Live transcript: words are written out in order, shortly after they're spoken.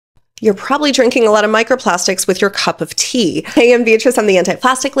you're probably drinking a lot of microplastics with your cup of tea. Hey, I'm Beatrice, I'm the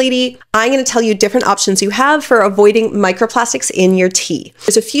Anti-Plastic Lady. I'm going to tell you different options you have for avoiding microplastics in your tea.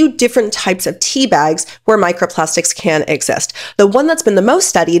 There's a few different types of tea bags where microplastics can exist. The one that's been the most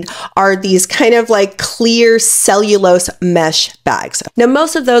studied are these kind of like clear cellulose mesh bags. Now,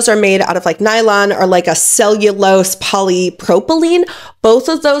 most of those are made out of like nylon or like a cellulose polypropylene. Both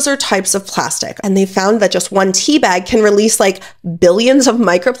of those are types of plastic, and they found that just one tea bag can release like billions of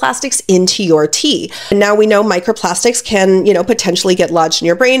microplastics into your tea. And now we know microplastics can, potentially get lodged in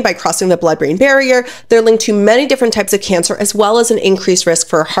your brain by crossing the blood-brain barrier. They're linked to many different types of cancer, as well as an increased risk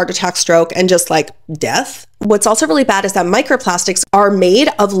for heart attack, stroke, and just like death. What's also really bad is that microplastics are made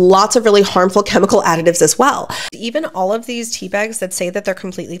of lots of really harmful chemical additives as well. Even all of these tea bags that say that they're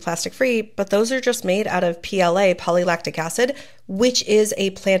completely plastic free, but those are just made out of PLA, polylactic acid, which is a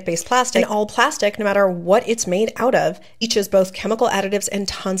plant-based plastic. And all plastic, no matter what it's made out of, features both chemical additives and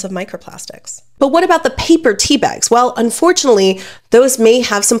tons of microplastics. But what about the paper tea bags? Well, unfortunately, those may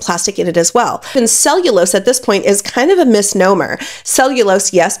have some plastic in it as well. And cellulose at this point is kind of a misnomer.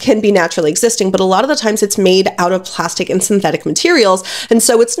 Cellulose, yes, can be naturally existing, but a lot of the times it's made out of plastic and synthetic materials, and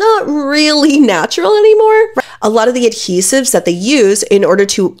so it's not really natural anymore. A lot of the adhesives that they use in order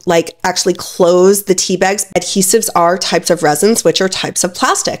to actually close the tea bags, adhesives are types of resins, which are types of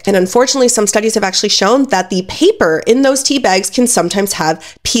plastic. And unfortunately, some studies have actually shown that the paper in those tea bags can sometimes have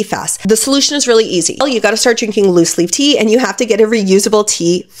PFAS. The solution is really easy. You got to start drinking loose leaf tea, and you have to get a reusable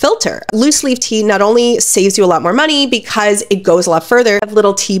tea filter. Loose leaf tea not only saves you a lot more money because it goes a lot further. You have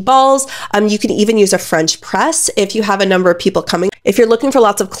little tea balls. You can even use a French press if you have a number of people coming. If you're looking for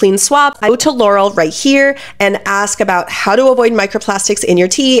lots of clean swaps, go to Laurel right here and ask about how to avoid microplastics in your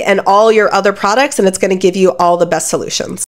tea and all your other products, and it's going to give you all the best solutions.